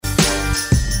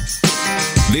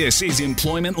This is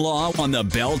Employment Law on the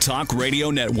Bell Talk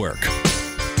Radio Network.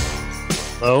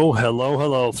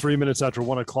 Hello. 3 minutes after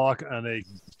 1 o'clock on a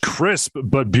crisp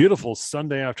but beautiful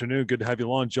Sunday afternoon. Good to have you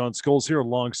along. John Scholes here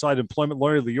alongside employment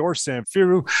lawyer Lior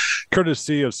Samfiru,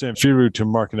 courtesy of Samfiru to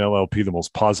Markin LLP, the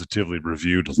most positively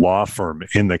reviewed law firm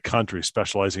in the country,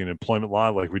 specializing in employment law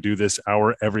like we do this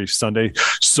hour every Sunday.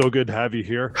 So good to have you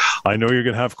here. I know you're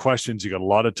going to have questions. You got a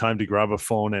lot of time to grab a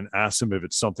phone and ask them if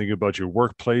it's something about your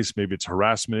workplace. Maybe it's a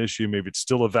harassment issue. Maybe it's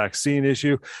still a vaccine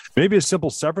issue. Maybe a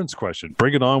simple severance question.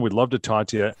 Bring it on. We'd love to talk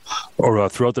to you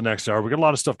throughout the next hour. We've got a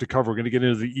lot of stuff to cover. We're going to get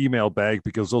into the email bag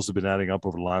because those have been adding up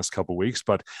over the last couple of weeks.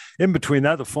 But in between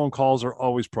that, the phone calls are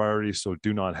always priority, so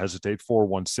do not hesitate.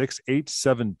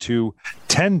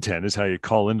 416-872-1010 is how you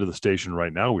call into the station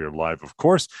right now. We are live, of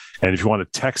course. And if you want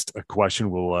to text a question,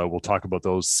 we'll talk about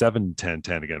those.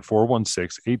 71010 again,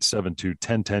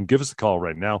 416-872-1010. Give us a call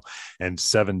right now, and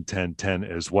 71010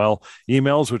 as well.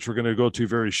 Emails, which we're going to go to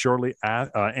very shortly,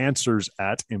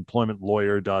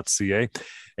 answers@employmentlawyer.ca.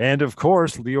 And of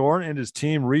course, Lior and his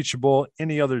team reachable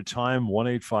any other time,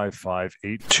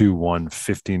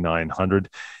 1-855-821-5900,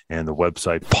 and the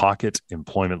website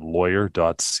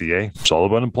pocketemploymentlawyer.ca. It's all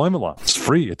about employment law. It's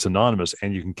free, it's anonymous,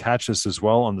 and you can catch us as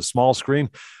well on the small screen.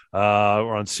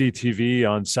 Or on CTV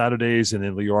on Saturdays, and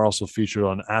then Lior also featured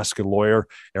on Ask a Lawyer,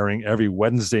 airing every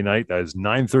Wednesday night. That is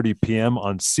 9:30 p.m.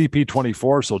 on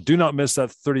CP24. So do not miss that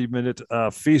 30-minute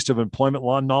feast of employment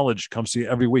law knowledge. Comes to you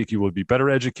every week. You will be better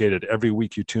educated every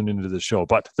week you tune into the show.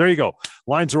 But there you go.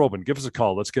 Lines are open. Give us a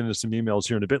call. Let's get into some emails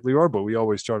here in a bit, Lior. But we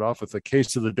always start off with the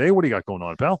case of the day. What do you got going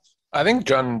on, pal? I think,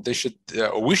 John, we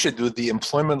should do the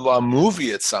employment law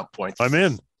movie at some point. I'm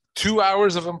in. 2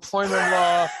 hours of employment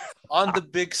law on the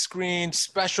big screen,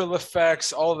 special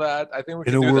effects, all that. I think we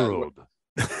can do world.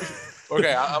 That.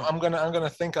 Okay, I'm gonna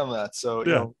think on that. So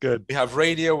good. We have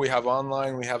radio, we have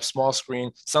online, we have small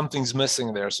screen. Something's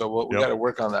missing there, so we got to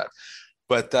work on that.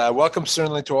 But welcome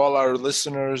certainly to all our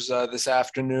listeners this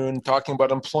afternoon, talking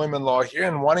about employment law here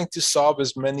and wanting to solve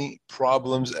as many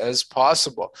problems as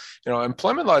possible.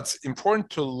 Employment law, it's important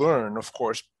to learn, of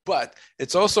course, but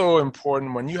it's also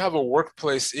important when you have a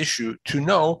workplace issue to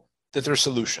know that there are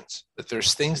solutions, that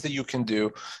there's things that you can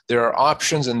do, there are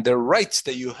options, and there are rights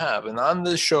that you have. And on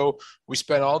this show, we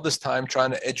spend all this time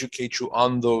trying to educate you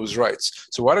on those rights.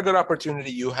 So what a good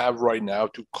opportunity you have right now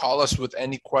to call us with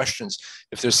any questions.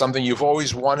 If there's something you've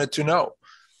always wanted to know,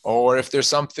 or if there's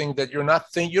something that you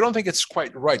don't think it's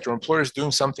quite right, your employer is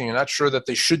doing something, you're not sure that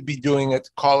they should be doing it,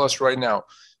 call us right now.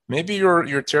 Maybe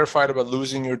you're terrified about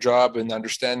losing your job and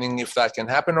understanding if that can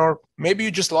happen, or maybe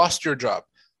you just lost your job.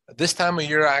 This time of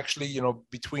year, actually,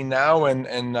 between now and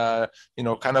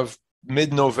kind of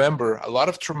mid-November, a lot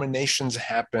of terminations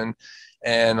happen,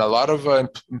 and a lot of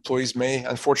employees may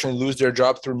unfortunately lose their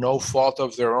job through no fault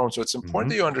of their own. So it's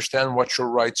important that you understand what your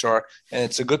rights are, and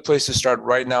it's a good place to start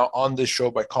right now on this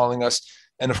show by calling us.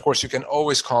 And of course, you can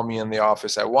always call me in the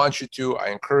office. I want you to. I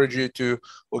encourage you to.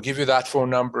 We'll give you that phone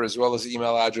number as well as the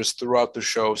email address throughout the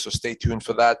show, so stay tuned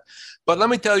for that. But let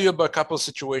me tell you about a couple of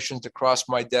situations that crossed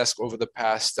my desk over the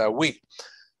past week.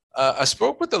 I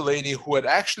spoke with a lady who had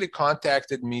actually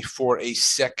contacted me for a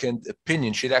second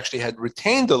opinion. She'd actually had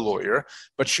retained a lawyer,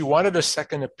 but she wanted a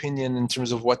second opinion in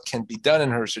terms of what can be done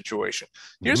in her situation.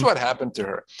 Here's what happened to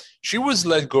her. She was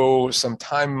let go some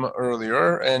time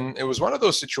earlier, and it was one of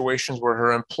those situations where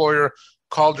her employer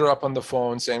called her up on the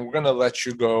phone saying, we're going to let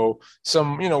you go.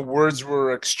 Some, words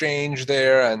were exchanged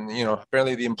there, and,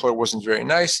 apparently the employer wasn't very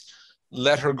nice.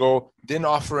 Let her go, didn't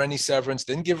offer any severance,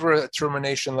 didn't give her a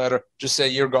termination letter, just say,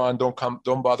 you're gone,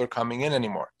 don't bother coming in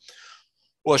anymore.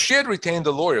 Well, she had retained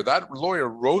a lawyer. That lawyer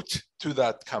wrote to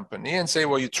that company and say,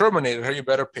 well, you terminated her, you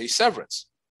better pay severance.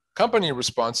 Company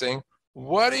responds saying,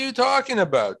 what are you talking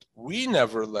about? We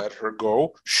never let her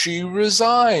go. She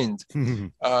resigned.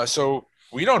 So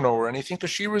we don't know her anything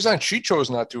because she resigned. She chose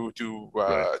not to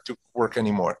work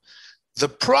anymore. The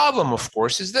problem, of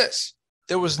course, is this.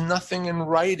 There was nothing in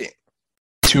writing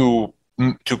to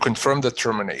confirm the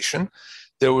termination.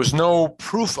 There was no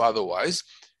proof otherwise,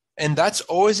 and that's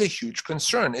always a huge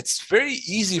concern. It's very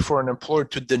easy for an employer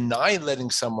to deny letting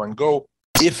someone go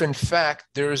if, in fact,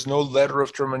 there is no letter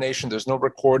of termination, there's no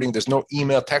recording, there's no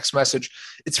email, text message.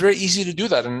 It's very easy to do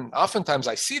that, and oftentimes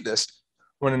I see this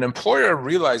when an employer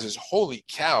realizes, holy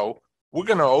cow, we're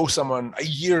going to owe someone a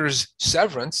year's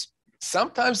severance.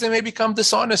 Sometimes they may become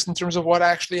dishonest in terms of what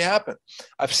actually happened.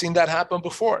 I've seen that happen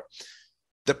before.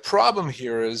 The problem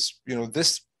here is,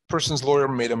 this person's lawyer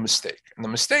made a mistake. And the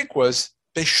mistake was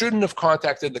they shouldn't have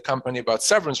contacted the company about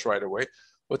severance right away.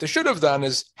 What they should have done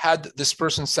is had this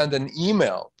person send an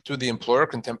email to the employer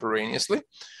contemporaneously,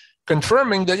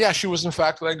 confirming that, yeah, she was in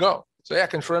fact let go. So yeah,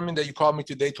 confirming that you called me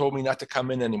today, told me not to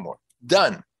come in anymore.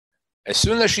 Done. As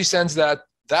soon as she sends that,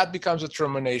 that becomes a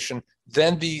termination.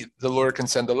 Then the lawyer can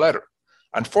send a letter.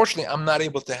 Unfortunately, I'm not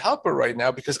able to help her right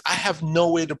now because I have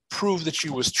no way to prove that she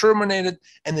was terminated,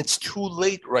 and it's too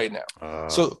late right now.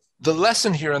 So the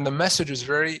lesson here and the message is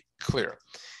very clear.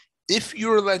 If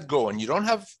you're let go and you don't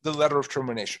have the letter of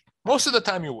termination, most of the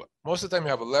time you will. Most of the time you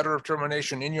have a letter of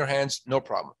termination in your hands, no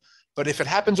problem. But if it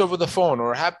happens over the phone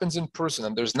or it happens in person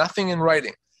and there's nothing in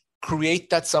writing, create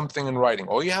that something in writing.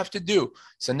 All you have to do,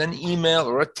 send an email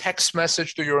or a text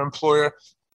message to your employer,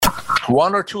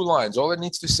 1 or 2 lines. All it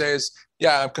needs to say is,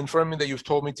 yeah, I'm confirming that you've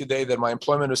told me today that my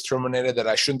employment is terminated, that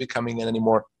I shouldn't be coming in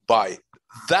anymore. Bye.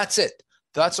 That's it.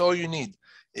 That's all you need.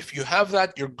 If you have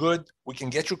that, you're good. We can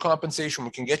get you compensation.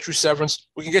 We can get you severance.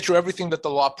 We can get you everything that the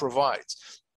law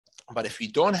provides. But if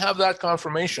you don't have that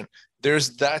confirmation,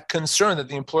 there's that concern that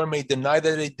the employer may deny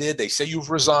that they did. They say you've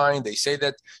resigned. They say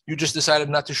that you just decided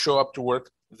not to show up to work.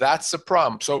 That's the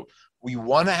problem. So we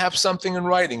want to have something in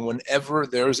writing whenever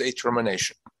there's a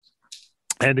termination.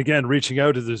 And again, reaching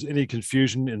out if there's any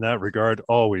confusion in that regard,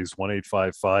 always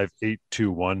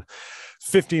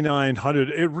 1-855-821-5900.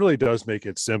 It really does make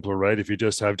it simpler, right? If you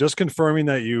just confirming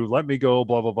that you let me go,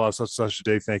 blah, blah, blah, such a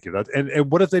day, thank you. And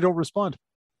what if they don't respond?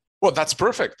 Well, that's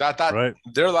perfect. That right.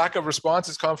 Their lack of response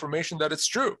is confirmation that it's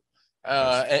true.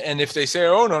 And if they say,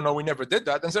 oh, no, we never did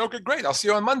that, then say, okay, great, I'll see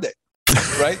you on Monday.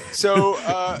 Right? So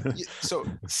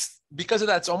because of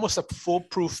that, it's almost a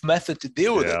foolproof method to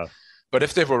deal with it. But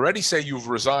if they've already say you've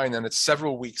resigned and it's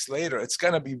several weeks later, it's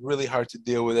going to be really hard to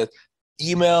deal with it.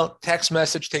 Email, text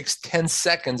message takes 10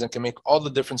 seconds and can make all the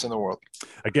difference in the world.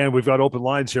 Again, we've got open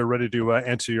lines here ready to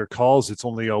answer your calls. It's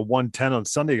only 1:10 on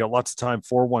Sunday. You got lots of time,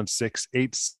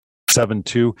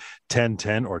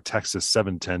 416-872-1010 or text us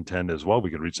 71010 as well. We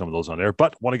can read some of those on air.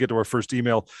 But want to get to our first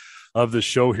email of the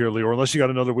show here, Lior, unless you got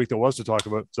another week that was to talk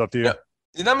about. It's up to you. Yeah.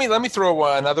 Let me throw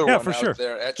another one for out sure.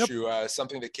 there at you,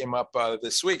 something that came up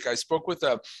this week. I spoke with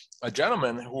a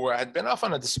gentleman who had been off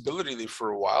on a disability leave for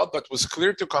a while, but was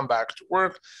cleared to come back to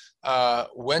work,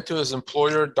 went to his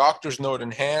employer, doctor's note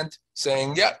in hand,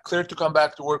 saying, yeah, cleared to come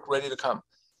back to work, ready to come.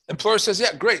 Employer says,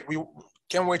 yeah, great, we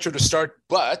can't wait you to start,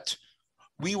 but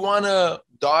we want to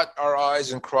dot our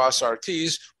I's and cross our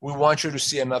T's. We want you to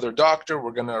see another doctor.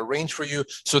 We're going to arrange for you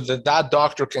so that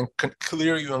doctor can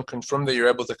clear you and confirm that you're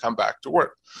able to come back to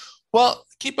work. Well,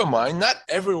 keep in mind, not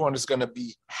everyone is going to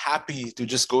be happy to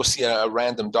just go see a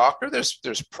random doctor. There's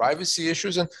privacy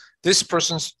issues, and this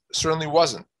person certainly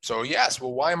wasn't. So yes,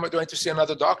 well, why am I going to see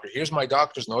another doctor? Here's my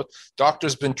doctor's note.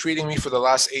 Doctor's been treating me for the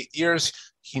last 8 years.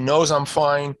 He knows I'm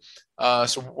fine.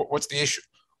 So what's the issue?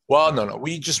 Well, no,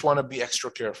 we just want to be extra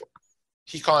careful.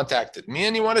 He contacted me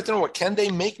and he wanted to know, can they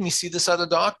make me see this other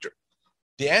doctor?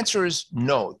 The answer is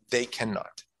no, they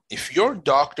cannot. If your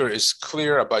doctor is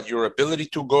clear about your ability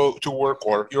to go to work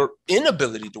or your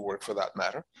inability to work for that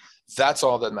matter, that's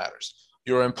all that matters.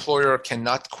 Your employer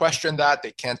cannot question that.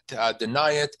 They can't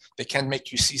deny it. They can't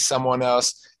make you see someone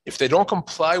else. If they don't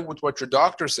comply with what your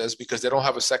doctor says because they don't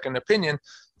have a second opinion,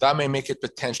 that may make it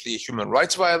potentially a human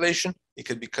rights violation. It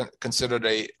could be considered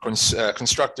a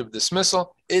constructive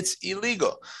dismissal. It's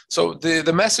illegal. So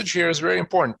the message here is very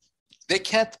important. They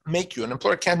can't make you, an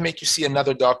employer can't make you see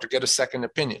another doctor, get a second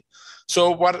opinion. So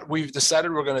what we've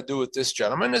decided we're going to do with this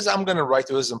gentleman is I'm going to write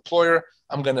to his employer.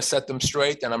 I'm going to set them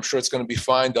straight, and I'm sure it's going to be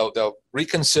fine. They'll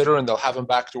reconsider, and they'll have him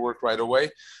back to work right away.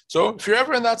 So if you're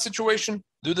ever in that situation,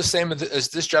 do the same as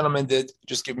this gentleman did.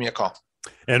 Just give me a call.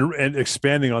 And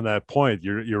expanding on that point,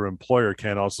 your employer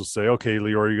can also say, okay,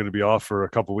 Lior, you're going to be off for a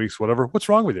couple of weeks, whatever. What's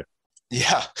wrong with you?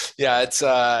 Yeah, it's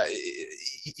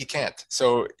you can't.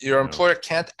 So your employer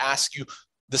can't ask you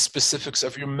the specifics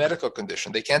of your medical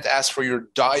condition. They can't ask for your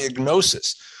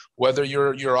diagnosis, whether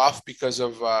you're off because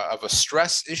of a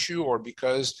stress issue or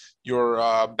because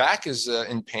your back is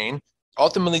in pain.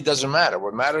 Ultimately, doesn't matter.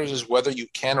 What matters is whether you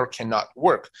can or cannot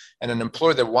work. And an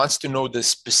employer that wants to know the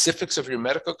specifics of your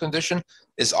medical condition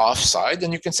is offside,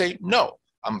 and you can say, no,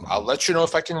 I'll let you know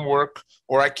if I can work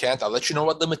or I can't. I'll let you know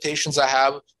what limitations I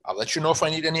have. I'll let you know if I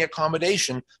need any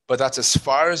accommodation, but that's as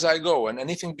far as I go. And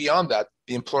anything beyond that,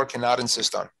 the employer cannot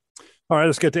insist on. All right,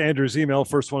 let's get to Andrew's email.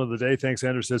 First one of the day. Thanks,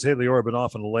 Andrew. Says, hey, Lior, I've been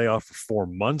off on a layoff for 4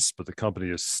 months, but the company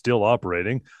is still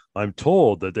operating. I'm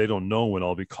told that they don't know when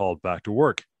I'll be called back to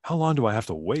work. How long do I have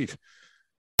to wait?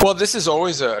 Well, this is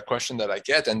always a question that I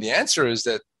get. And the answer is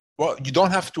that, well, you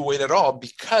don't have to wait at all,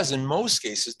 because in most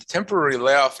cases, the temporary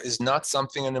layoff is not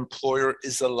something an employer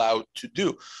is allowed to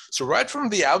do. So right from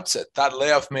the outset, that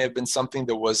layoff may have been something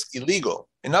that was illegal.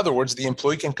 In other words, the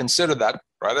employee can consider that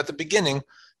right at the beginning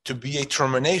to be a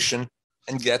termination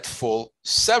and get full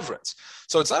severance.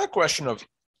 So it's not a question of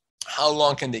how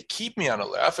long can they keep me on a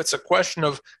layoff? It's a question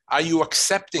of, are you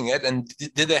accepting it, and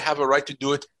did they have a right to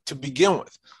do it to begin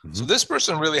with? Mm-hmm. So this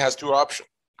person really has two options.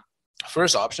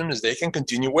 First option is they can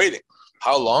continue waiting.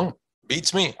 How long?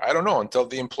 Beats me. I don't know, until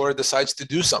the employer decides to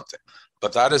do something.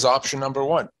 But that is option number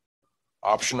one.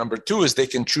 Option number two is they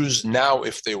can choose now,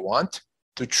 if they want,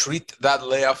 to treat that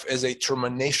layoff as a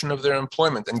termination of their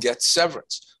employment and get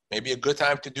severance. Maybe a good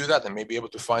time to do that. They may be able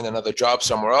to find another job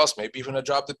somewhere else, maybe even a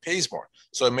job that pays more.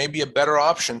 So it may be a better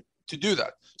option to do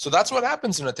that. So that's what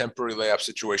happens in a temporary layoff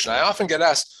situation. I often get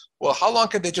asked, well, how long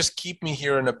can they just keep me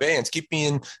here in abeyance, keep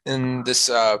me in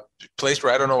this place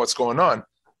where I don't know what's going on?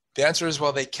 The answer is,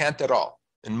 well, they can't at all.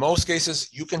 In most cases,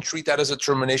 you can treat that as a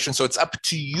termination. So it's up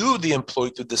to you, the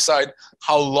employee, to decide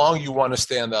how long you want to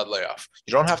stay on that layoff.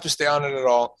 You don't have to stay on it at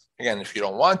all. Again, if you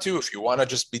don't want to, if you want to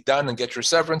just be done and get your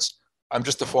severance, I'm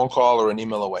just a phone call or an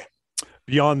email away.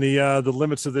 Beyond the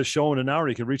limits of this show in an hour,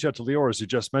 you can reach out to Lior, as you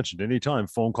just mentioned, anytime.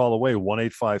 Phone call away,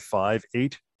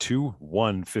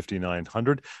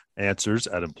 1-855-821-5900. Answers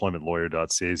at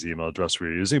employmentlawyer.ca is the email address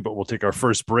we're using. But we'll take our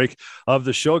first break of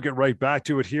the show, get right back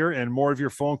to it here, and more of your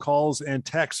phone calls and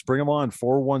texts. Bring them on,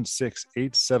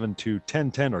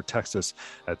 416-872-1010, or text us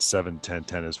at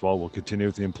 71010 as well. We'll continue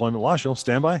with the Employment Law Show.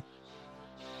 Stand by.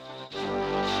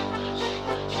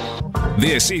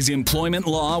 This is Employment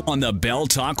Law on the Bell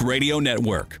Talk Radio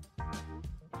Network.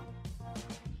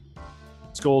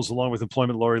 Scholes, along with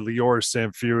employment lawyer Lior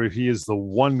Samfiru. He is the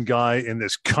one guy in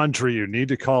this country you need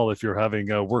to call if you're having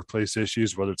workplace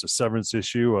issues, whether it's a severance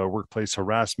issue, workplace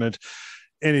harassment,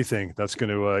 anything that's going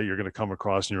to you're going to come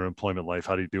across in your employment life.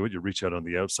 How do you do it? You reach out on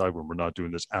the outside when we're not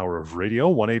doing this hour of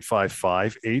radio.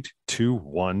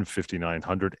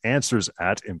 1-855-821-5900. Answers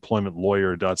at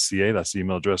employmentlawyer.ca. That's the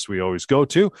email address we always go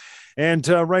to. And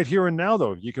right here and now,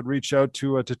 though, you can reach out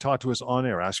to talk to us on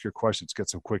air, ask your questions, get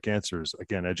some quick answers.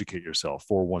 Again, educate yourself.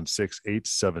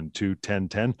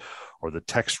 416-872-1010, or the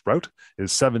text route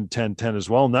is 71010 as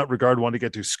well. In that regard, I want to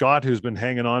get to Scott, who's been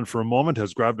hanging on for a moment,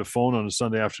 has grabbed a phone on a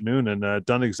Sunday afternoon and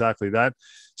done exactly that.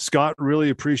 Scott, really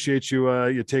appreciate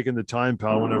you taking the time,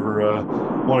 pal, whenever you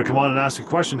want to come on and ask a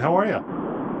question. How are you?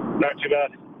 Not too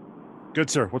bad. Good,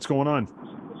 sir. What's going on?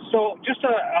 So just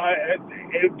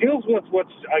it deals with what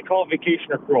I call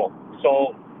vacation accrual.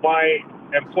 So my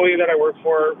employee that I work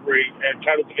for, we're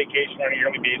entitled to vacation on a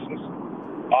yearly basis.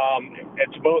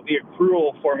 It's about the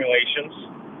accrual formulations.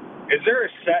 Is there a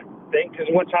set thing? Because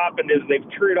what's happened is they've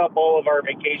trued up all of our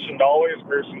vacation dollars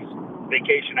versus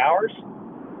vacation hours.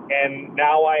 And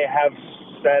now I have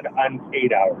said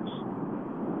unpaid hours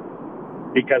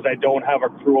because I don't have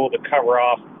accrual to cover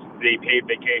off the paid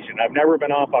vacation. I've never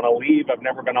been off on a leave. I've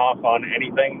never been off on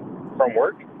anything from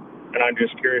work. And I'm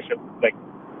just curious if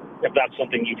that's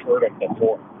something you've heard of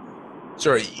before.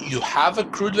 Sorry, you have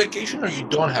accrued vacation or you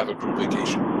don't have accrued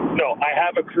vacation? No, I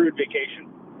have accrued vacation.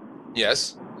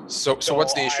 Yes. So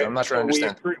what's the issue? I'm not sure I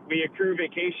understand. We accrue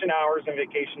vacation hours and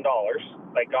vacation dollars,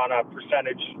 like on a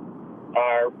percentage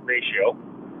ratio.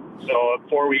 So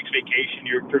 4 weeks vacation,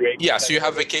 you accrue 8%. Yeah, so you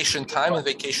have vacation time and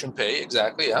vacation pay.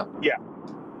 Exactly, yeah. Yeah.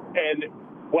 And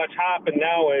what's happened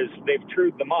now is they've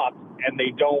trued them up and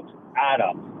they don't add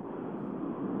up.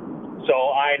 So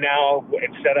I now,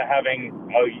 instead of having,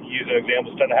 I'll use an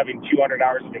example, instead of having 200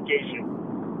 hours of vacation,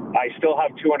 I still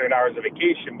have 200 hours of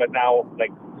vacation, but now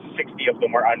like 60 of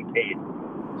them are unpaid.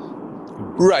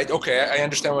 Right, okay, I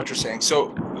understand what you're saying.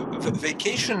 So the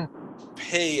vacation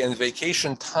pay and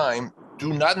vacation time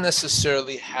do not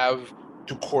necessarily have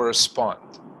to correspond.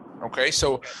 Okay,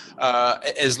 so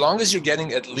as long as you're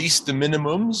getting at least the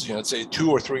minimums, let's say 2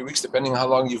 or 3 weeks, depending on how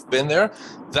long you've been there,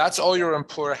 that's all your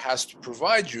employer has to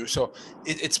provide you. So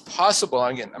it's possible,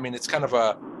 again, I mean, it's kind of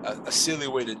a silly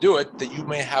way to do it, that you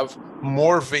may have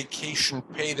more vacation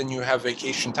pay than you have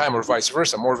vacation time, or vice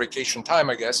versa, more vacation time,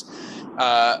 I guess.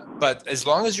 But as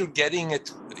long as you're getting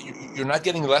it, you're not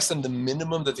getting less than the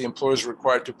minimum that the employer is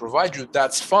required to provide you,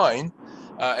 that's fine.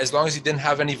 As long as you didn't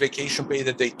have any vacation pay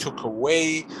that they took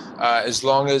away, as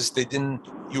long as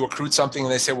you accrued something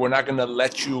and they say, we're not going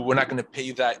to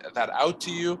pay that out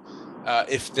to you.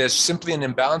 If there's simply an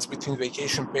imbalance between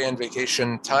vacation pay and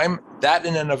vacation time, that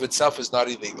in and of itself is not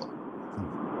illegal.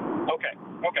 Okay.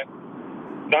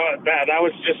 No, that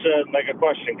was just a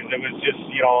question, because it was just,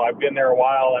 I've been there a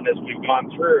while, and as we've gone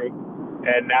through,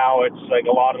 and now it's like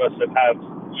a lot of us that have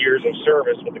years of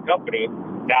service with the company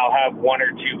now have 1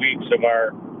 or 2 weeks of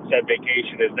our said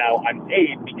vacation is now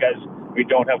unpaid because we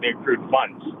don't have the accrued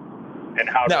funds. And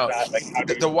how does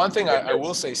that, the one thing I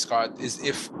will say, Scott, is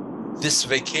if this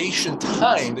vacation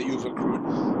time that you've accrued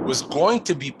was going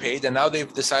to be paid, and now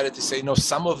they've decided to say, no,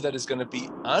 some of that is going to be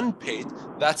unpaid,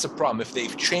 that's a problem if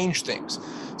they've changed things.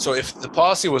 So if the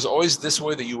policy was always this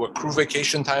way, that you accrue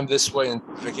vacation time this way and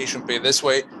vacation pay this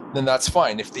way, then that's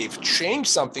fine. If they've changed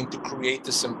something to create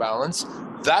this imbalance,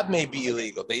 that may be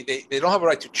illegal. They don't have a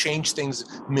right to change things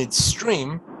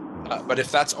midstream, but if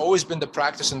that's always been the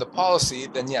practice in the policy,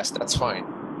 then yes, that's fine.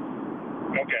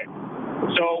 Okay.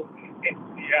 So,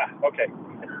 yeah, okay.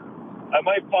 I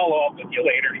might follow up with you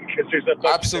later because there's a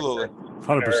bunch Absolutely. of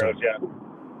 100%. Yeah.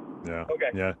 Okay.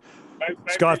 Okay. Yeah. I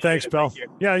Scott, thanks, appreciate it. pal. Thank you.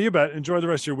 Yeah, you bet. Enjoy the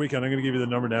rest of your weekend. I'm going to give you the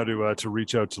number now to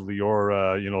reach out to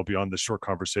Lior, beyond this short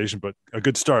conversation, but a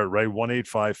good start, right?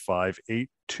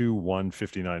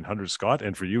 1-855-821-5900, Scott.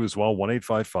 And for you as well,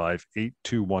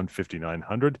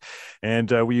 1-855-821-5900.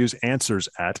 And we use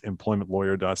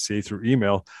answers@employmentlawyer.ca through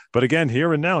email. But again,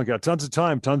 here and now, got tons of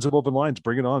time, tons of open lines.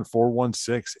 Bring it on,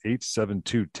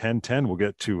 416-872-1010. We'll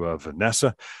get to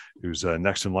Vanessa, who's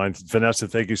next in line. Vanessa,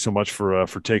 thank you so much for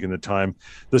taking the time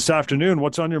this afternoon.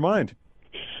 What's on your mind?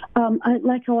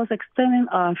 Like I was explaining,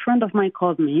 a friend of mine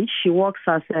called me. She works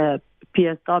as a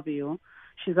PSW.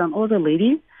 She's an older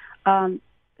lady.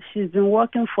 She's been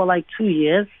working for like 2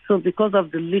 years. So because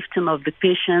of the lifting of the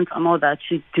patient and all that,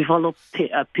 she developed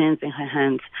pains in her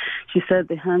hands. She said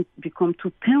the hands become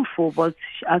too painful, but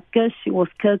I guess she was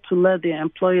scared to let the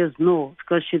employers know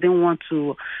because she didn't want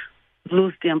to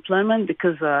lose the employment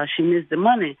because she needs the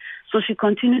money. So she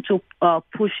continued to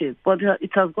push it. But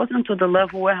it has gotten to the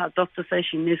level where her doctor says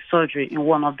she needs surgery in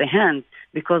one of the hands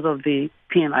because of the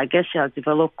pain. I guess she has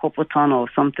developed carpal tunnel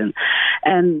or something.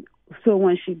 And so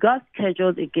when she got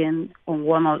scheduled again on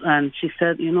and she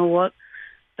said, you know what,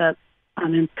 that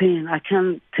I'm in pain. I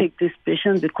can't take this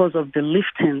patient because of the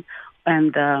lifting.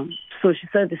 And so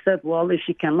they said, well, if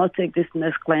she cannot take this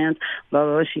next client, blah,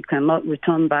 blah, blah, she cannot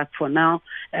return back for now.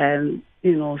 And,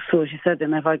 so she said they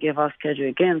never gave her schedule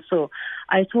again. So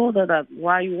I told her that,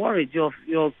 why are you worried? You're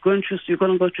going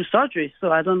to go through surgery.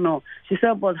 So I don't know. She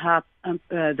said, but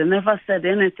they never said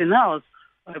anything else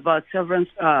about severance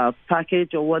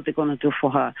package or what they're going to do for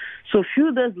her. So a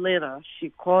few days later, she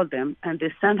called them and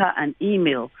they sent her an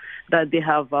email that they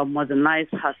have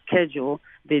modernized her schedule.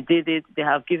 They did it. They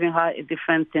have given her a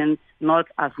different thing, not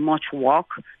as much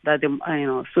work that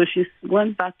So she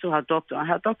went back to her doctor, and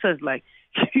her doctor is like,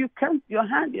 "You can't. Your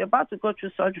hand. You're about to go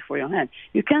through surgery for your hand.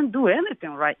 You can't do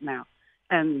anything right now."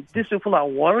 And these people are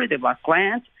worried about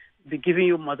clients. They're giving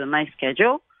you modernized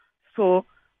schedule. So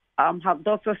her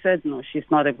doctor said no, she's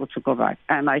not able to go back.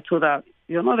 And I told her,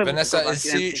 "You're not able Vanessa, to go back."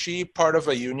 is she part of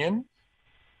a union?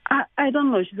 I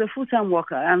don't know. She's a full-time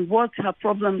worker, and what her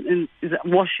problem is,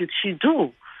 what should she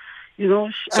do?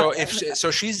 So if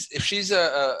she's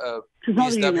a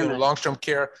PSW in long-term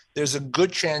care, there's a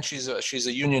good chance she's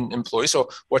a union employee. So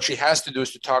what she has to do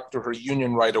is to talk to her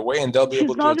union right away, and they'll be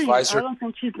able to advise her. I don't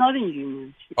think she's not in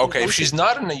union. Okay, if she's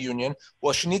not in a union,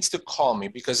 well, she needs to call me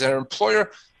because her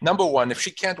employer, number one, if she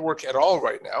can't work at all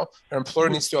right now, her employer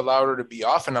needs to allow her to be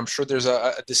off, and I'm sure there's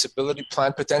a disability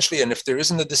plan potentially, and if there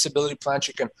isn't a disability plan,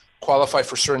 she can qualify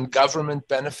for certain government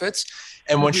benefits.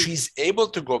 And when she's able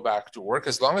to go back to work,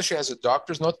 as long as she has a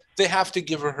doctor's note, they have to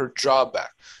give her job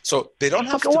back. So they don't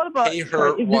have to pay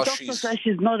her while if the doctor says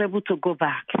she's not able to go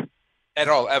back at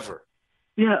all, ever.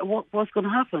 Yeah, what's going to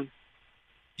happen?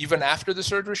 Even after the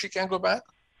surgery, she can't go back?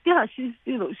 Yeah, she's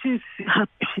really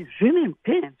in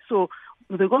pain. So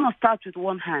they're going to start with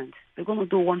one hand. They're going to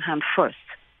do one hand first.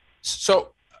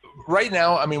 So right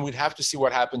now, I mean, we'd have to see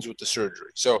what happens with the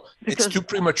surgery. So it's too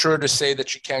premature to say that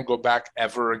she can't go back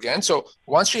ever again. So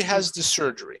once she has the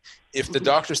surgery, if the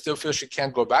doctor still feels she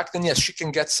can't go back, then yes, she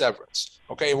can get severance.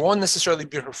 Okay, it won't necessarily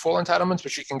be her full entitlement,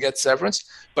 but she can get severance.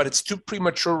 But it's too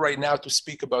premature right now to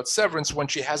speak about severance when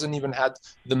she hasn't even had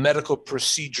the medical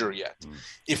procedure yet.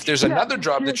 If there's another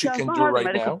job that she can do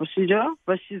right now, procedure,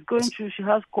 but she's going through. She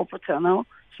has carpal tunnel.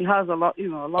 She has a lot,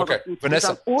 Okay,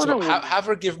 Vanessa, so have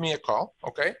her give me a call,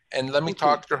 okay? And let me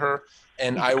talk to her,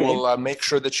 and I will make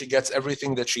sure that she gets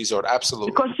everything that she's owed.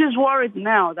 Absolutely. Because she's worried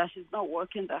now that she's not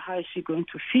working, that how is she going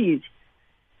to feed?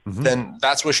 Then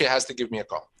that's where she has to give me a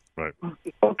call. Right.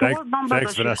 Okay, what number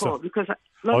does she call? Because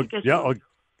I'll give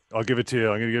it to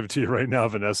you. I'm going to give it to you right now,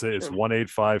 Vanessa. It's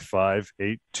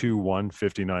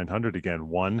 1-855-821-5900. Again,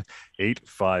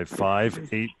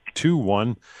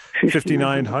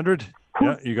 1-855-821-5900.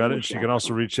 Yeah, you got it. She can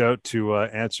also reach out to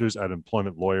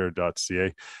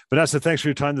answers@employmentlawyer.ca. Vanessa, thanks for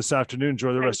your time this afternoon.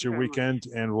 Enjoy the rest of your weekend,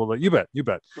 and we'll you bet.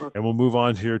 And we'll move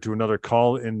on here to another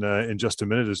call in just a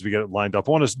minute as we get it lined up.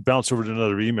 I want to bounce over to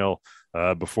another email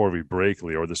before we break,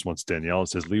 Lior. This one's Danielle. It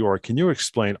says, Lior, can you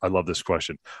explain, I love this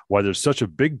question, why there's such a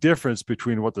big difference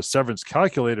between what the severance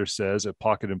calculator says at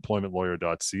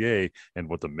pocketemploymentlawyer.ca and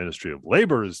what the Ministry of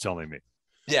Labor is telling me?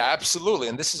 Yeah, absolutely.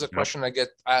 And this is a question I get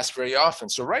asked very often.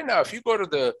 So right now, if you go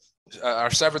to our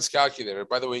severance calculator,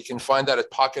 by the way, you can find that at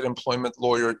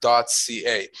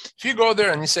pocketemploymentlawyer.ca. If you go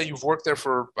there and you say you've worked there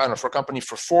for a company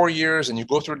for 4 years and you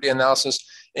go through the analysis,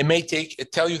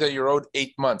 it tell you that you're owed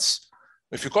 8 months.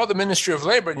 If you call the Ministry of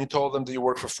Labor and you told them that you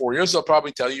worked for 4 years, they'll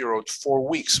probably tell you you're owed 4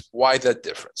 weeks. Why that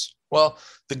difference? Well,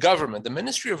 the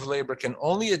Ministry of Labor can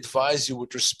only advise you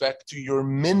with respect to your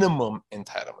minimum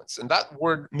entitlements. And that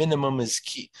word minimum is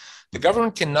key. The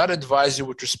government cannot advise you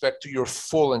with respect to your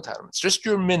full entitlements, just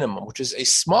your minimum, which is a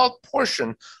small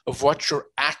portion of what you're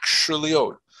actually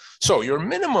owed. So your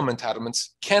minimum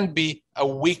entitlements can be a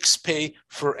week's pay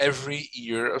for every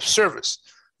year of service.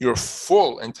 Your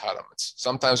full entitlements,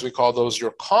 sometimes we call those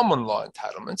your common law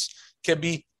entitlements, can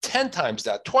be 10 times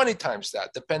that, 20 times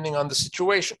that, depending on the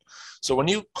situation. So when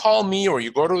you call me or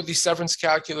you go to the severance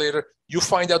calculator, you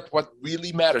find out what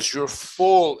really matters, your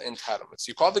full entitlements.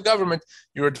 You call the government,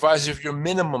 you're advised of your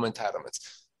minimum entitlements.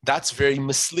 That's very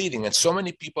misleading. And so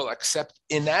many people accept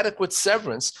inadequate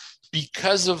severance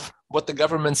because of what the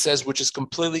government says, which is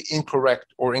completely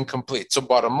incorrect or incomplete. So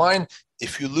bottom line,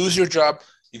 if you lose your job,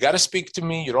 you got to speak to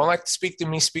me. You don't like to speak to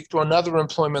me, speak to another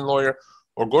employment lawyer,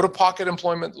 or go to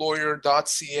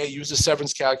pocketemploymentlawyer.ca, use the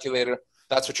severance calculator.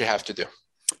 That's what you have to do.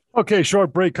 Okay,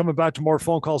 short break. Coming back to more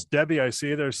phone calls. Debbie, I see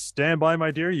you there. Stand by,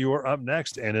 my dear. You are up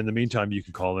next. And in the meantime, you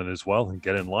can call in as well and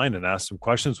get in line and ask some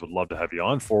questions. Would love to have you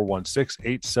on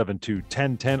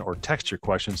 416-872-1010 or text your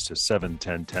questions to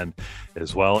 71010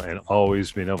 as well. And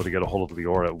always being able to get a hold of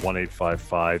Lior at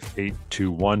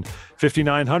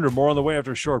 1-855-821-5900. More on the way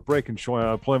after a short break. And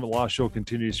Employment Law Show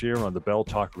continues here on the Bell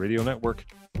Talk Radio Network.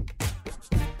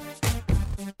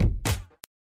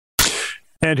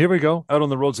 And here we go, out on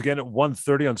the roads again at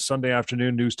 1:30 on Sunday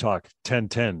afternoon. News Talk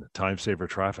 1010, Time Saver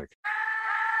Traffic.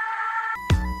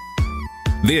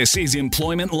 This is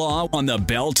Employment Law on the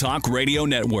Bell Talk Radio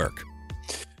Network.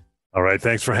 All right,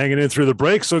 thanks for hanging in through the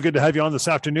break. So good to have you on this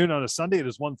afternoon on a Sunday. It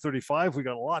is 1:35. We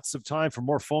got lots of time for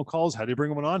more phone calls. How do you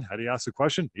bring them on? How do you ask a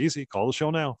question? Easy. Call the show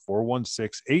now,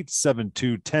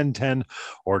 416-872-1010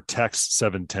 or text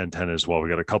 71010 as well. We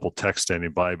got a couple texts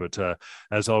standing by, but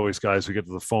as always, guys, we get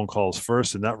to the phone calls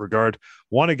first. In that regard,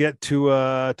 want to get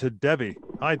to Debbie.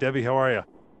 Hi, Debbie. How are you?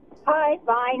 Hi,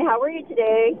 fine. How are you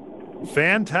today?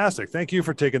 Fantastic. Thank you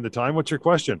for taking the time. What's your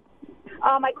question?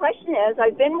 My question is,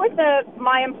 I've been with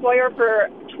my employer for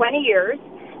 20 years,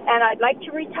 and I'd like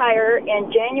to retire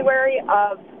in January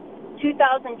of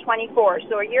 2024,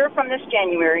 so a year from this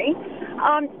January.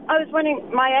 I was wondering,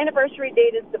 my anniversary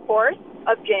date is the 4th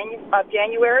of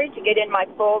January to get in my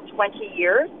full 20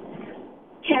 years.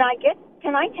 Can I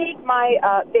take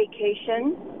my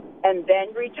vacation and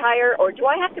then retire, or do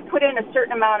I have to put in a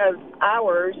certain amount of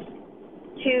hours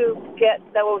to get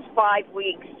those 5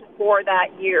 weeks for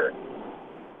that year?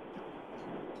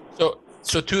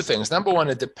 So two things. Number one,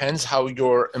 it depends how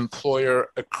your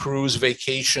employer accrues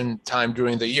vacation time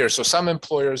during the year. So some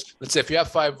employers, let's say if you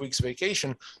have 5 weeks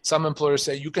vacation, some employers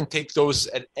say you can take those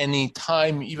at any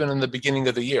time, even in the beginning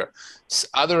of the year.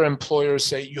 Other employers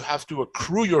say you have to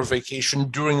accrue your vacation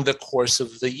during the course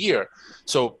of the year.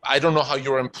 So I don't know how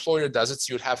your employer does it,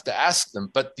 so you'd have to ask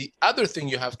them. But the other thing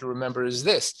you have to remember is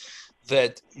this,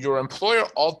 that your employer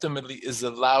ultimately is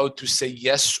allowed to say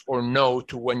yes or no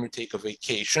to when you take a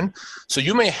vacation. So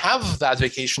you may have that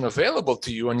vacation available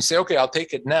to you and you say, okay, I'll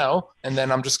take it now, and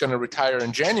then I'm just going to retire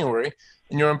in January.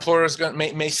 And your employer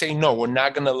may say, no, we're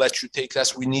not going to let you take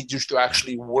this. We need you to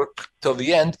actually work till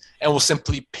the end, and we'll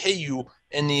simply pay you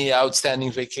any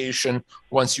outstanding vacation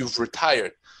once you've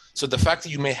retired. So the fact that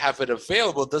you may have it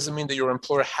available doesn't mean that your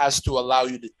employer has to allow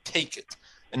you to take it.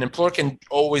 An employer can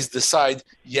always decide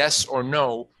yes or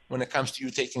no when it comes to you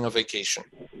taking a vacation.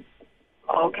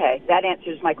 Okay, that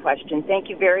answers my question. Thank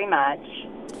you very much.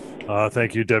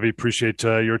 Thank you, Debbie. Appreciate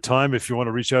your time. If you want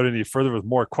to reach out any further with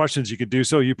more questions, you can do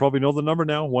so. You probably know the number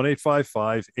now,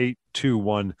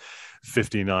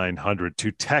 1-855-821-5900.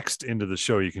 To text into the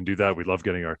show, you can do that. We love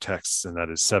getting our texts, and that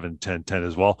is 71010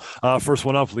 as well. First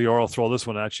one up, Lior, I'll throw this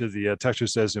one at you. The texter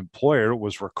says, employer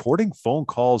was recording phone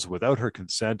calls without her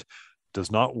consent, does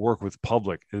not work with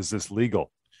public. Is this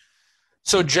legal?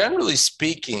 So generally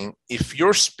speaking, if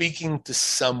you're speaking to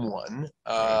someone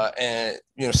and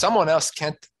someone else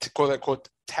can't quote unquote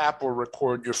tap or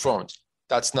record your phones,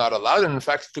 that's not allowed. And in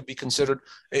fact, it could be considered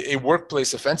a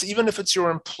workplace offense, even if it's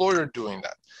your employer doing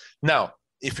that. Now,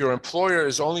 if your employer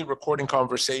is only recording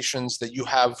conversations that you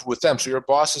have with them, so your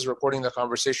boss is recording the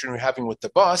conversation you're having with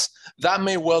the boss, that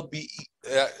may well be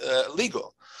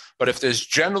legal. But if there's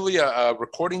generally a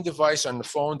recording device on the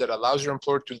phone that allows your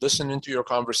employer to listen into your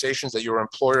conversations that your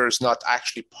employer is not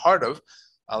actually part of,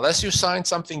 unless you sign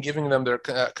something giving them their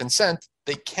consent,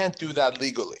 they can't do that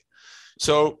legally.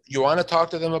 So you want to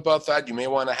talk to them about that. You may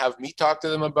want to have me talk to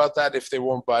them about that if they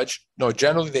won't budge. No,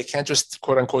 generally they can't just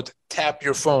quote unquote tap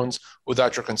your phones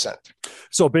without your consent.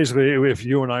 So basically, if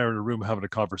you and I are in a room having a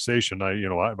conversation, I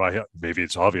maybe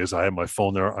it's obvious I have my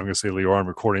phone there. I'm going to say, Lior, I'm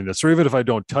recording this. Or even if I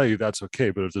don't tell you, that's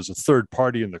okay. But if there's a third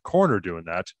party in the corner doing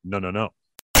that, no.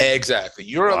 Exactly.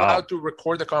 You're allowed to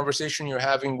record the conversation you're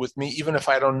having with me, even if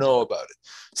I don't know about it.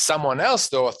 Someone else,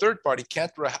 though, a third party,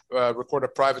 can't record a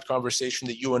private conversation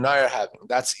that you and I are having.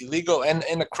 That's illegal and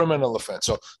a criminal offense.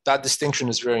 So that distinction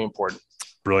is very important.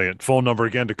 Brilliant. Phone number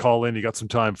again to call in. You got some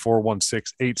time,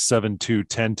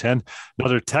 416-872-1010.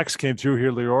 Another text came through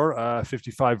here, Lior.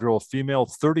 55-year-old female,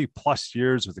 30-plus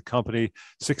years with the company,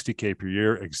 $60K per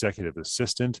year, executive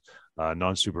assistant,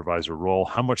 non-supervisor role.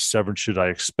 How much severance should I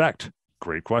expect?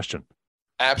 Great question.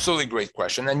 Absolutely great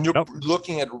question. And you're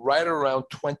looking at right around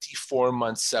 24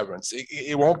 months severance.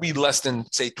 It won't be less than,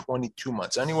 say, 22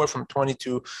 months, anywhere from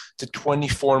 22 to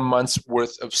 24 months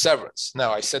worth of severance.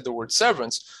 Now, I said the word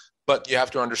severance, but you have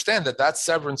to understand that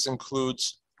severance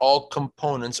includes all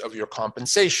components of your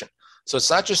compensation. So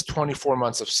it's not just 24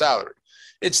 months of salary.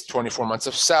 It's 24 months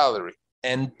of salary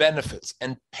and benefits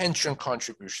and pension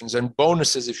contributions and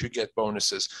bonuses if you get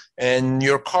bonuses and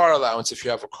your car allowance if you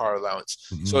have a car allowance.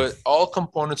 Mm-hmm. So all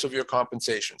components of your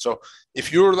compensation. So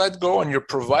if you're let go and you're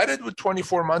provided with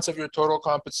 24 months of your total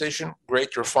compensation,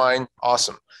 great, you're fine,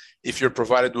 awesome. If you're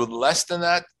provided with less than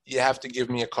that, you have to give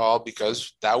me a call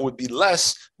because that would be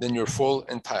less than your full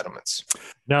entitlements.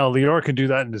 Now, Lior can do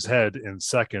that in his head in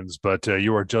seconds, but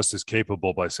you are just as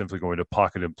capable by simply going to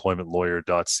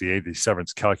pocketemploymentlawyer.ca. The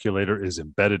severance calculator is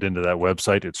embedded into that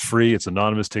website. It's free. It's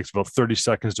anonymous. It takes about 30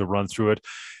 seconds to run through it.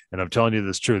 And I'm telling you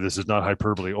this is true. This is not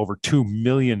hyperbole. Over 2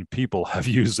 million people have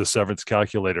used the severance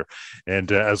calculator.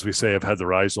 And as we say, have had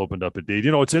their eyes opened up indeed.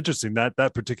 You know, it's interesting that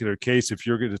particular case, if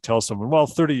you're going to tell someone, well,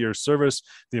 30 years service,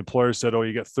 the employer said, oh,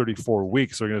 you get 34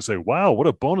 weeks. They're going to say, wow, what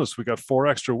a bonus. We got 4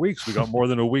 extra weeks. We got more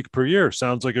than a week per year.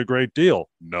 Sounds like a great deal.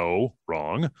 No,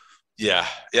 wrong. Yeah,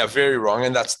 very wrong.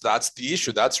 And that's the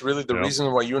issue. That's really the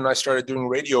reason why you and I started doing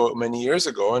radio many years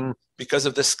ago. And because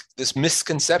of this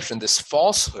misconception, this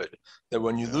falsehood that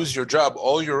when you lose your job,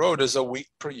 all you're owed is a week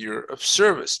per year of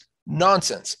service.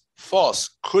 Nonsense.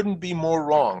 False. Couldn't be more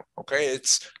wrong. Okay.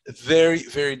 It's very,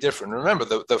 very different. Remember,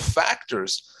 the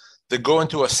factors that go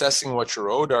into assessing what you're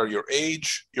owed are your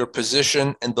age, your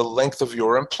position, and the length of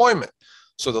your employment.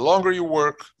 So the longer you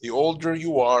work, the older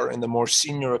you are, and the more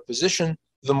senior a position,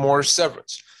 the more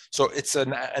severance. So it's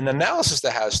an analysis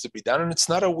that has to be done, and it's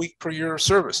not a week per year of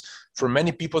service. For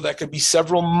many people, that could be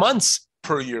several months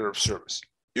per year of service.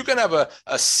 You can have a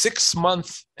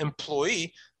 6-month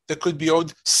employee that could be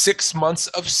owed 6 months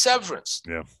of severance.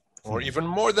 Yeah. Or even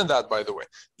more than that, by the way.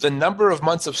 The number of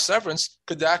months of severance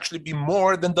could actually be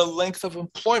more than the length of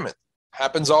employment.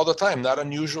 Happens all the time, not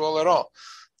unusual at all.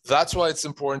 That's why it's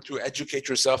important to educate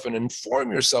yourself and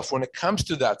inform yourself when it comes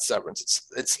to that severance.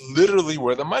 It's literally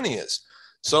where the money is.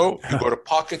 So you go to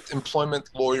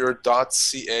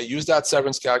pocketemploymentlawyer.ca, use that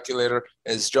severance calculator.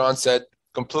 As John said,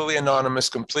 completely anonymous,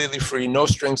 completely free, no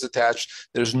strings attached.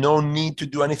 There's no need to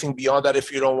do anything beyond that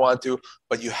if you don't want to,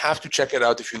 but you have to check it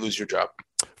out if you lose your job.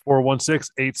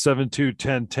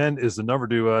 416-872-1010 is the number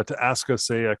to ask us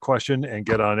a question and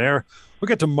get on air. We'll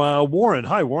get to Warren.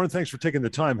 Hi, Warren. Thanks for taking the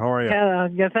time. How are you?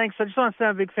 Yeah, thanks. I just want to say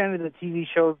I'm a big fan of the TV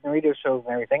shows and radio shows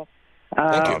and everything.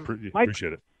 Thank you.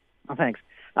 Appreciate it. Oh, thanks.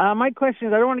 My question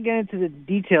is, I don't want to get into the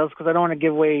details because I don't want to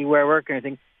give away where I work or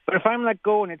anything, but if I'm let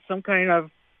go and it's some kind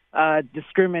of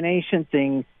discrimination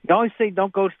thing, you always say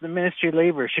don't go to the Ministry of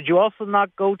Labor. Should you also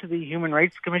not go to the Human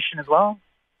Rights Commission as well?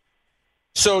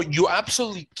 So you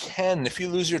absolutely can. If you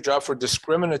lose your job for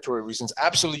discriminatory reasons,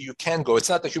 absolutely you can go. It's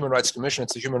not the Human Rights Commission,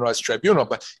 it's the Human Rights Tribunal.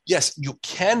 But yes, you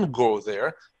can go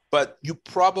there, but you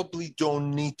probably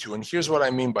don't need to. And here's what I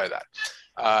mean by that.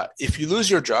 If you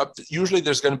lose your job, usually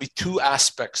there's going to be 2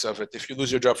 aspects of it if you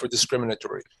lose your job for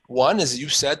discriminatory. One, as you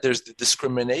said, there's the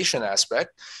discrimination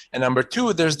aspect. And number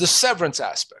 2, there's the severance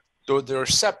aspect. Though they're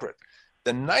separate.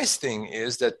 The nice thing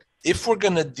is that if we're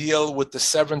going to deal with the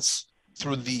severance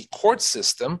through the court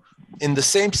system, in the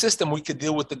same system, we could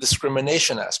deal with the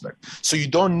discrimination aspect. So you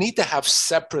don't need to have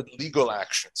separate legal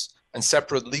actions and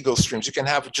separate legal streams. You can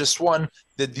have just one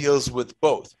that deals with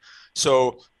both.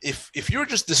 So if you're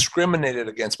just discriminated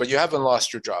against, but you haven't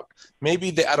lost your job,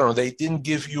 maybe they didn't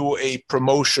give you a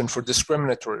promotion for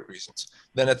discriminatory reasons,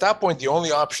 then at that point, the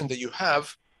only option that you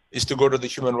have is to go to the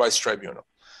Human Rights Tribunal.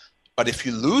 But if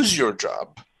you lose your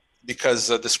job because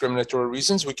of discriminatory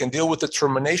reasons, we can deal with the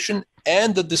termination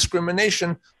and the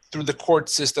discrimination through the court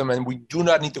system, and we do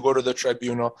not need to go to the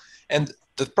tribunal. And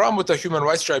the problem with the Human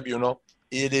Rights Tribunal,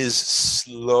 it is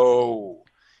slow.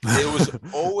 It was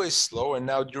always slow, and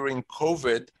now during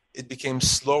COVID, it became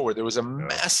slower. There was a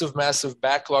massive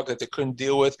backlog that they couldn't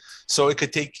deal with, so it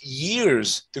could take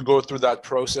years to go through that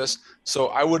process. So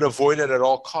I would avoid it at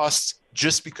all costs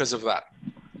just because of that.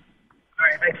 All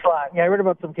right, thanks a lot. Yeah, I read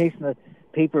about some case in the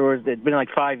paper where it's been like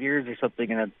 5 years or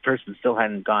something, and a person still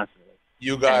hadn't gone through it.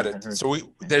 You got it. So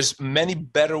there's many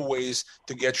better ways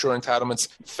to get your entitlements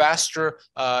faster,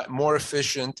 more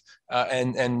efficient,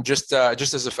 and just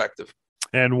as effective.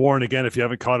 And Warren, again, if you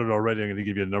haven't caught it already, I'm going to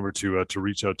give you a number to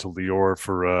reach out to Lior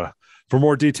for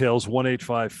more details.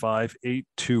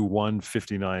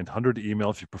 1-855-821-5900. Email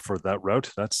if you prefer that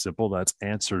route. That's simple. That's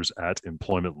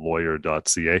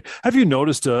answers@employmentlawyer.ca. Have you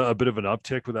noticed a bit of an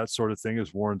uptick with that sort of thing,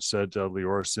 as Warren said,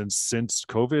 Lior, since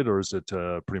COVID, or is it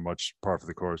pretty much par for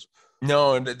the course?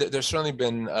 No, there's certainly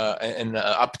been an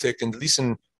uptick, at least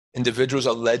in individuals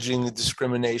alleging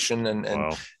discrimination,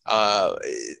 and wow.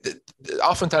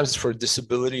 Oftentimes it's for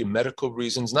disability and medical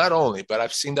reasons, not only, but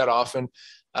I've seen that often.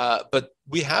 But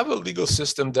we have a legal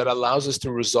system that allows us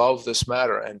to resolve this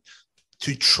matter, and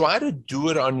to try to do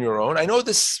it on your own. I know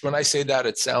this, when I say that,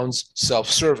 it sounds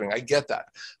self-serving. I get that.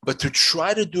 But to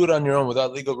try to do it on your own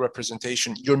without legal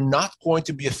representation, you're not going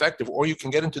to be effective, or you can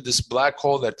get into this black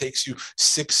hole that takes you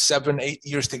 6, 7, 8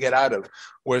 years to get out of.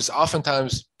 Whereas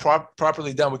oftentimes,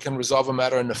 properly done, we can resolve a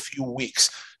matter in a few weeks.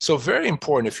 So very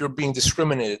important, if you're being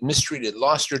discriminated, mistreated,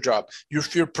 lost your job,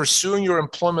 if you're pursuing your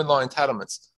employment law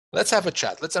entitlements, let's have a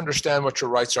chat. Let's understand what your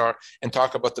rights are and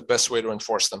talk about the best way to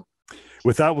enforce them.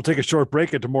 With that, we'll take a short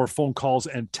break into more phone calls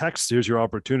and texts. Here's your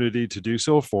opportunity to do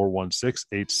so,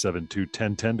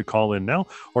 416-872-1010 to call in now,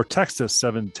 or text us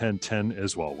 71010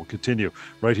 as well. We'll continue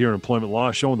right here on Employment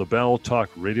Law Show on the Bell Talk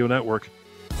Radio Network.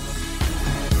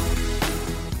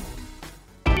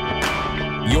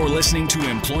 You're listening to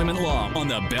Employment Law on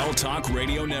the Bell Talk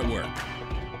Radio Network.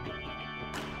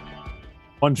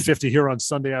 1:50 here on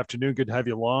Sunday afternoon. Good to have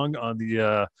you along on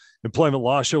the Employment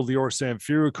Law Show. Lior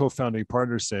Samfiru, co-founding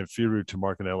partner, Samfiru to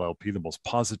Market LLP, the most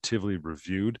positively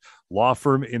reviewed law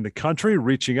firm in the country.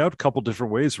 Reaching out a couple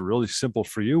different ways, really simple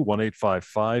for you.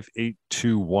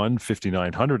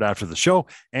 1-855-821-5900 after the show.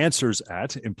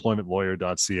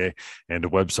 Answers@employmentlawyer.ca, and a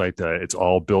website. It's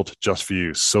all built just for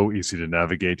you. So easy to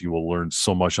navigate. You will learn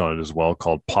so much on it as well,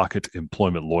 called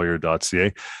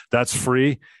pocketemploymentlawyer.ca. That's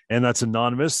free. And that's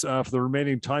anonymous. For the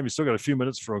remaining time, you still got a few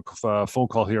minutes for a phone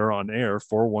call here on air,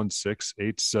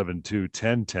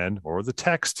 416-872-1010, or the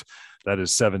text. That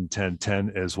is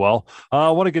 71010 as well. I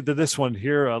want to get to this one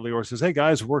here. Lior says, hey,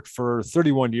 guys, worked for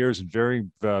 31 years in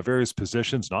various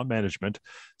positions, not management.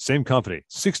 Same company,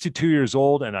 62 years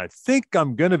old, and I think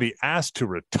I'm going to be asked to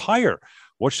retire.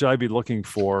 What should I be looking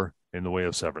for in the way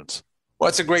of severance? Well,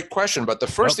 that's a great question. But the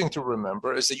first thing to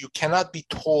remember is that you cannot be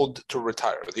told to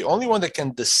retire. The only one that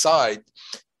can decide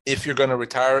if you're going to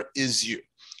retire is you.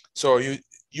 So you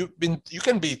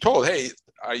can be told, hey,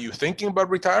 are you thinking about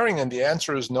retiring? And the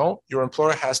answer is no. Your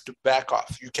employer has to back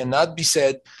off. You cannot be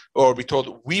said or be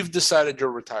told, we've decided you're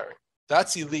retiring.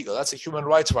 That's illegal. That's a human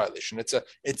rights violation.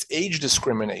 It's age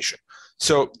discrimination.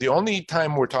 So the only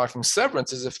time we're talking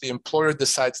severance is if the employer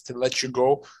decides to let you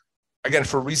go, again,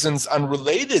 for reasons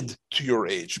unrelated to your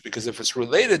age, because if it's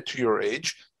related to your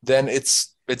age, then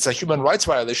it's a human rights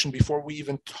violation before we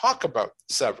even talk about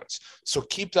severance. So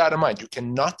keep that in mind. You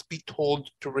cannot be told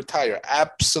to retire.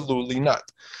 Absolutely not.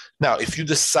 Now, if you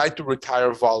decide to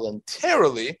retire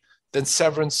voluntarily, then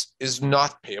severance is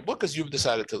not payable because you've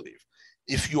decided to leave.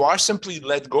 If you are simply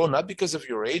let go, not because of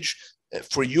your age,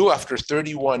 for you, after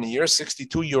 31 years,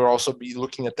 62, you'll also be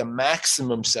looking at the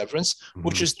maximum severance,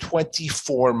 which is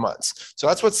 24 months. So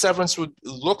that's what severance would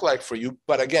look like for you.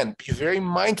 But again, be very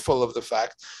mindful of the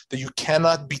fact that you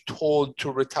cannot be told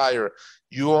to retire.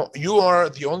 You are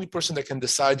the only person that can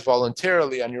decide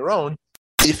voluntarily on your own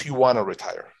if you want to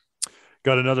retire.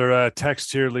 Got another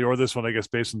text here, Lior. This one, I guess,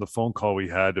 based on the phone call we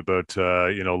had about,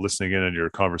 listening in on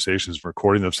your conversations,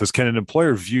 recording them. Says, can an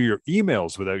employer view your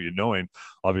emails without you knowing?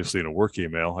 Obviously, in a work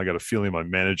email. I got a feeling my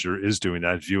manager is doing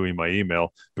that, viewing my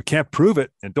email, but can't prove it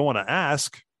and don't want to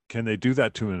ask. Can they do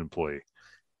that to an employee?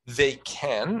 They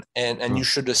can, and you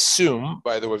should assume,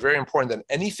 by the way, very important, that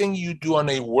anything you do on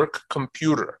a work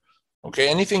computer, okay,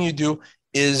 anything you do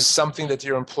is something that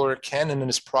your employer can and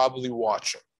is probably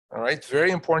watching. All right,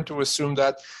 very important to assume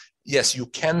that, yes, you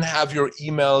can have your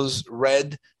emails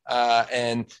read,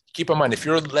 and keep in mind, if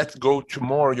you're let go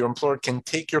tomorrow, your employer can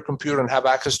take your computer and have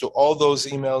access to all those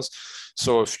emails.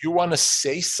 So if you want to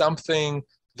say something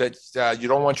that you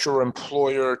don't want your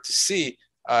employer to see,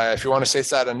 if you want to say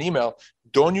that on email,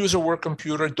 don't use a work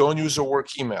computer, don't use a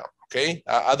work email, okay?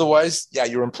 Otherwise, yeah,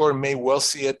 your employer may well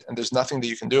see it, and there's nothing that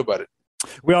you can do about it.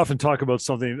 We often talk about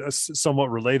something somewhat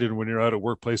related when you're out at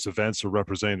workplace events or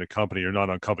representing a company. You're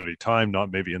not on company time, not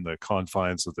maybe in the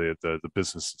confines of the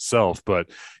business itself, but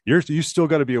you still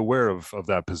got to be aware of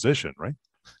that position, right?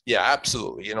 Yeah,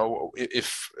 absolutely. You know,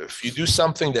 if you do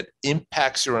something that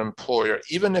impacts your employer,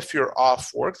 even if you're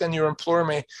off work, then your employer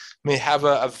may have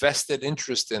a vested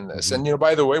interest in this. And, you know,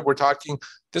 by the way, we're talking,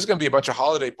 there's going to be a bunch of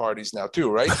holiday parties now too,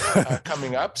 right?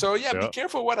 Coming up. So yeah, be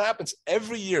careful what happens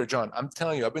every year, John. I'm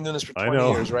telling you, I've been doing this for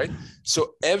 20 years, right?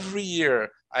 So every year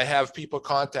I have people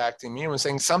contacting me and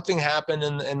saying something happened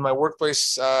in my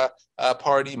workplace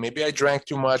party. Maybe I drank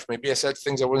too much. Maybe I said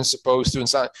things I wasn't supposed to. And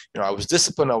so, you know, I was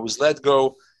disciplined. I was let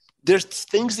go. There's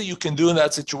things that you can do in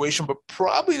that situation, but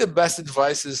probably the best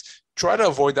advice is try to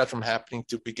avoid that from happening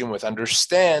to begin with.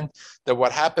 Understand that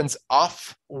what happens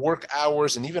off work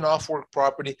hours and even off work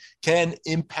property can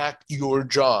impact your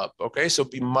job. Okay, so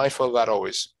be mindful of that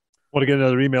always. Want to get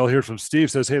another email here from Steve.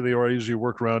 Says, hey, Lior, I usually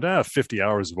work around 50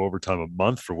 hours of overtime a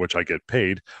month for which I get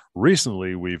paid.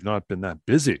 Recently, we've not been that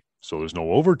busy, so there's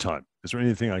no overtime. Is there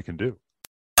anything I can do?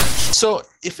 So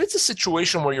if it's a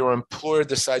situation where your employer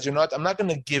decides, I'm not going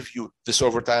to give you this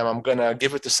overtime, I'm going to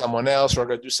give it to someone else, or I'm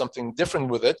going to do something different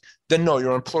with it, then no,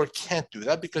 your employer can't do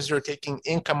that because they're taking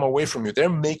income away from you. They're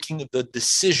making the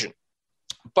decision.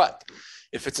 But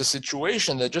if it's a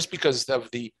situation that just because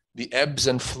of the ebbs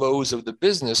and flows of the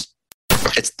business,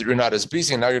 you're not as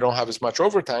busy and now you don't have as much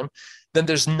overtime, then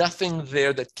there's nothing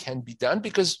there that can be done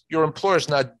because your employer is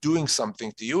not doing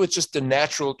something to you. It's just the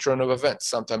natural turn of events.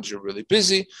 Sometimes you're really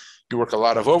busy, you work a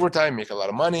lot of overtime, make a lot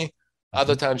of money.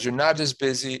 Other times you're not as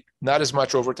busy, not as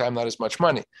much overtime, not as much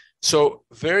money. So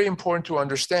very important to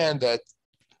understand that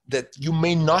you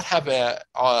may not have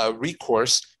a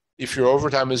recourse if your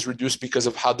overtime is reduced because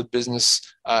of how the business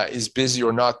is busy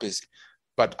or not busy.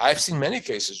 But I've seen many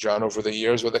cases, John, over the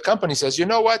years where the company says, you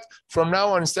know what, from now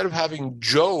on, instead of having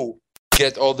Joe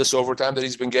get all this overtime that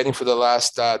he's been getting for the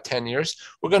last 10 years,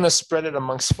 we're going to spread it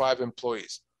amongst 5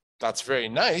 employees. That's very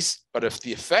nice. But if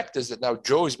the effect is that now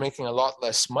Joe is making a lot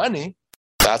less money,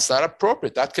 that's not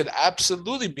appropriate. That could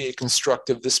absolutely be a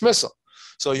constructive dismissal.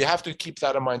 So you have to keep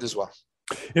that in mind as well.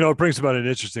 You know, it brings about an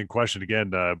interesting question.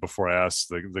 Again, before I ask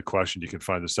the question, you can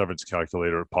find the severance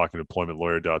calculator at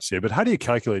pocketemploymentlawyer.ca. But how do you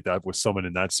calculate that with someone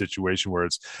in that situation where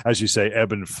it's, as you say,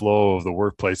 ebb and flow of the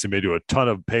workplace? They may do a ton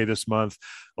of pay this month,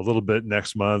 a little bit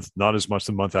next month, not as much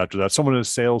the month after that. Someone in a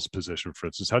sales position, for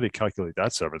instance, how do you calculate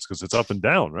that severance? Because it's up and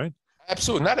down, right?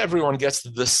 Absolutely. Not everyone gets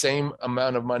the same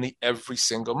amount of money every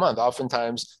single month.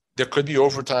 Oftentimes, there could be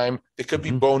overtime, there could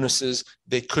be bonuses,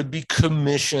 there could be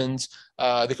commissions,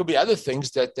 there could be other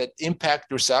things that impact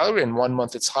your salary. And 1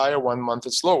 month it's higher, 1 month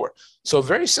it's lower. So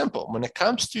very simple. When it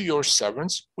comes to your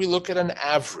severance, we look at an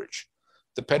average.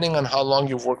 Depending on how long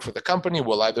you've worked for the company,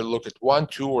 we'll either look at 1,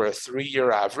 2, or a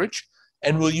 3-year average,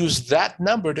 and we'll use that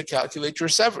number to calculate your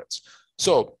severance.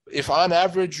 So if on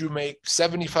average you make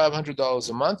 $7,500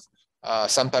 a month,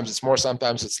 sometimes it's more,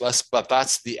 sometimes it's less, but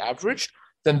that's the average,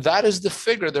 then that is the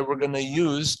figure that we're going to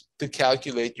use to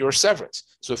calculate your severance.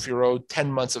 So if you're owed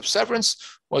 10 months of severance,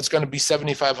 well, it's going to be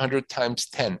 7,500 times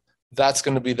 10. That's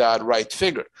going to be that right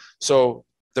figure. So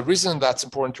the reason that's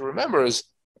important to remember is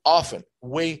often,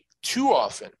 way too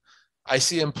often, I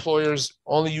see employers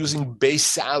only using base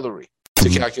salary to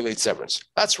calculate severance.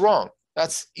 That's wrong.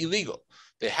 That's illegal.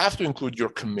 They have to include your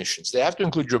commissions. They have to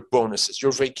include your bonuses,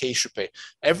 your vacation pay,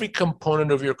 every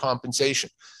component of your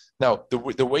compensation. Now,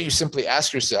 the way you simply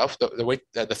ask yourself, the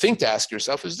thing to ask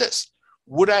yourself is this: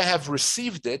 would I have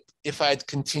received it if I had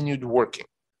continued working?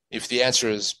 If the answer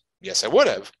is yes, I would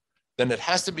have, then it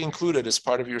has to be included as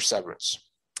part of your severance.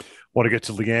 Want to get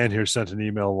to Leanne here, sent an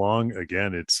email along.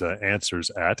 Again, it's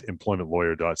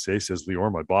answers@employmentlawyer.ca. Says,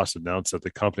 Lior, my boss announced that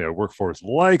the company I work for is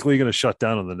likely going to shut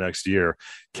down in the next year.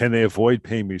 Can they avoid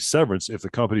paying me severance if the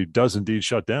company does indeed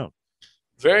shut down?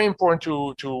 Very important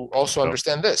to also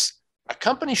understand this. A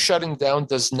company shutting down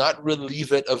does not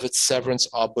relieve it of its severance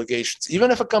obligations.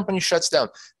 Even if a company shuts down,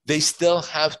 they still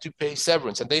have to pay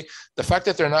severance. And the fact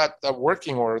that they're not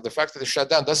working or the fact that they shut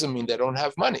down doesn't mean they don't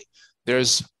have money.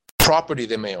 There's property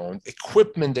they may own,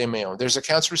 equipment they may own. There's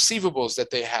accounts receivables that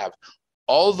they have.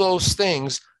 All those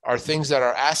things are things that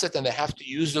are asset, and they have to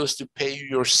use those to pay you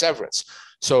your severance.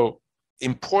 So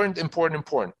important.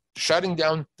 Shutting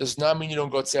down does not mean you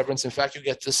don't get severance. In fact, you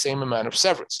get the same amount of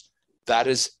severance. That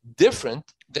is different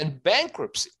than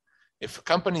bankruptcy. If a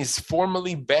company is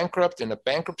formally bankrupt in a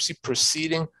bankruptcy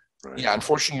proceeding, yeah,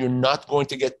 unfortunately, you're not going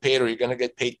to get paid, or you're going to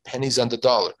get paid pennies on the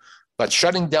dollar. But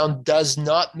shutting down does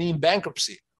not mean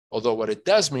bankruptcy. Although what it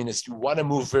does mean is you want to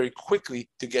move very quickly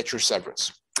to get your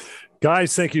severance.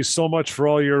 Guys, thank you so much for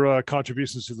all your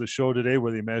contributions to the show today,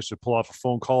 whether you managed to pull off a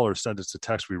phone call or send us a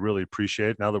text. We really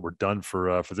appreciate it. Now that we're done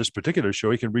for this particular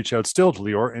show, you can reach out still to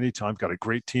Lior anytime. Got a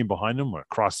great team behind them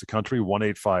across the country.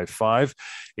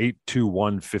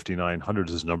 1-855-821-5900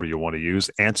 is the number you want to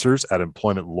use.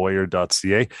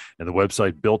 Answers@employmentlawyer.ca, and the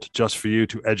website built just for you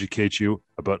to educate you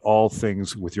about all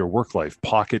things with your work life.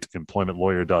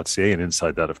 Pocketemploymentlawyer.ca, and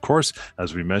inside that, of course,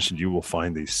 as we mentioned, you will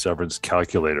find the severance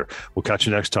calculator. We'll catch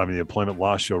you next time in the Employment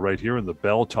Law Show right here in the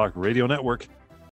Bell Talk Radio Network.